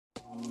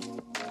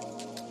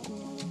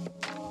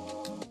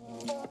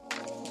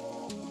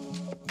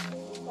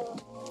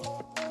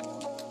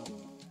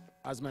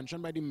As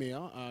mentioned by the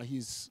mayor,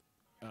 he's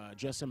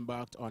just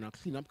embarked on a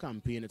cleanup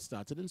campaign. It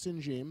started in St.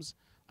 James,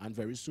 and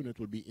very soon it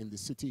will be in the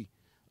city.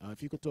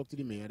 If you could talk to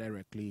the mayor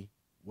directly,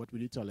 what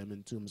will you tell him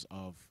in terms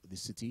of the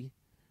city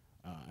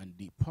and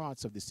the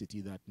parts of the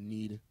city that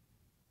need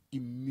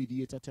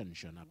immediate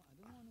attention? I don't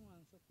want to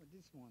answer for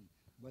this one,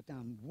 but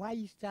why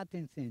you start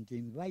in St.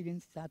 James? Why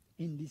didn't start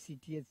in the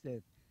city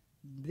itself?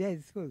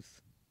 There's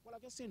first. Well, I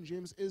guess St.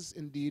 James is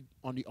indeed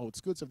on the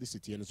outskirts of the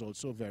city, and is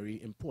also a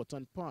very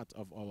important part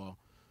of our,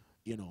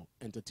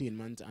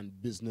 entertainment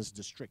and business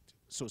district.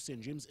 So St.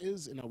 James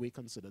is in a way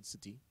considered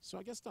city. So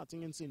I guess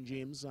starting in St.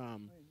 James,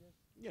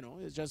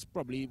 it just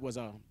probably was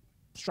a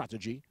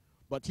strategy.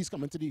 But he's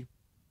coming to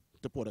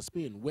the Port of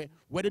Spain. Where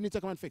do you need to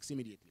come and fix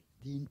immediately?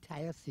 The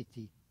entire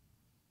city.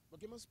 But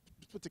give us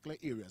particular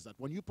areas that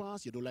when you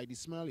pass, you don't like the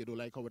smell, you don't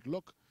like how it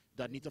look,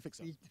 that need to fix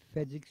up.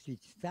 Frederick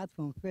Street. Start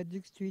from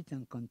Frederick Street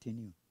and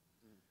continue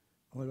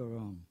all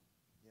around.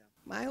 Yeah.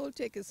 My whole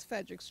take is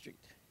Frederick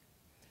Street.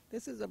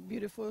 This is a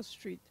beautiful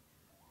street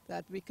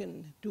that we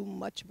can do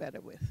much better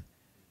with.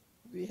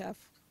 We have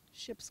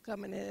ships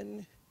coming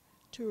in,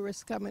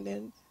 tourists coming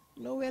in,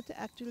 nowhere to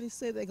actually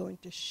say they're going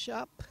to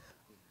shop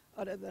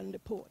other than the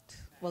port.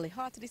 Well, the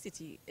heart of the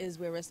city is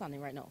where we're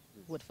standing right now,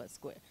 Woodford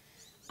Square.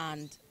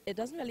 And it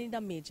doesn't really need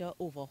a major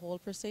overhaul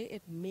per se.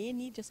 It may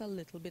need just a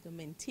little bit of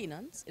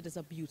maintenance. It is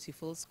a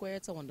beautiful square.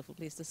 It's a wonderful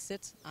place to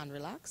sit and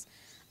relax.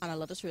 And a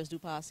lot of tourists do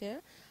pass here.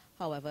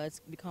 However, it's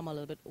become a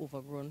little bit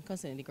overgrown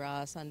concerning the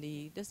grass and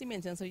just the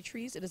maintenance of the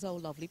trees. It is a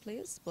lovely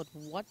place. But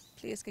what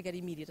place could get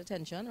immediate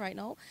attention right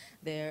now?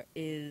 There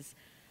is,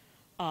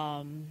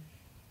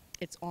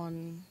 it's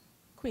on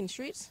Queen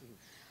Street,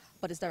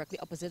 but it's directly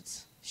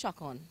opposite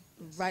Chacon.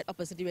 Right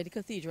opposite where the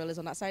cathedral is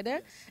on that side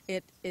there.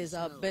 It is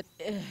a bit,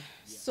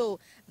 so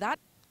that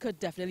could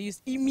definitely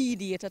use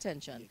immediate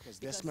attention. Because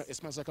it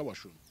smells like a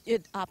washroom.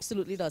 It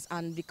absolutely does.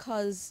 And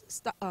because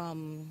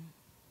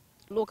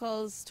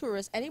locals,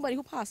 tourists, anybody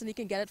who passes, you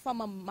can get it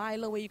from a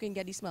mile away, you can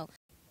get the smell.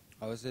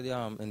 I would say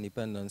the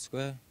Independence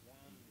Square,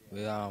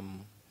 where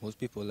most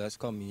people let's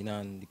come in,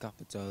 and the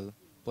capital,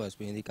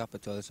 possibly in the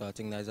capital, so I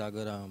think that's a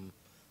good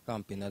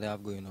campaign that they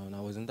have going on.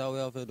 I wasn't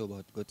aware of it,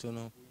 but good to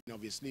know.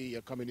 Obviously,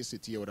 you're coming in the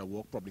city, you would have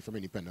walked probably from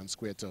Independence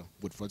Square to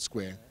Woodford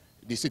Square.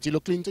 The city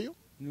look clean to you?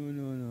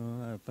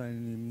 No. I find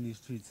in the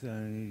streets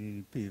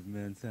and the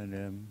pavements and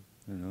them,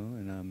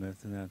 and a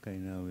mess in that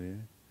kind of way.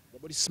 What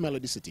about the smell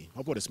of the city? How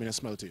about the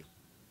smell to you?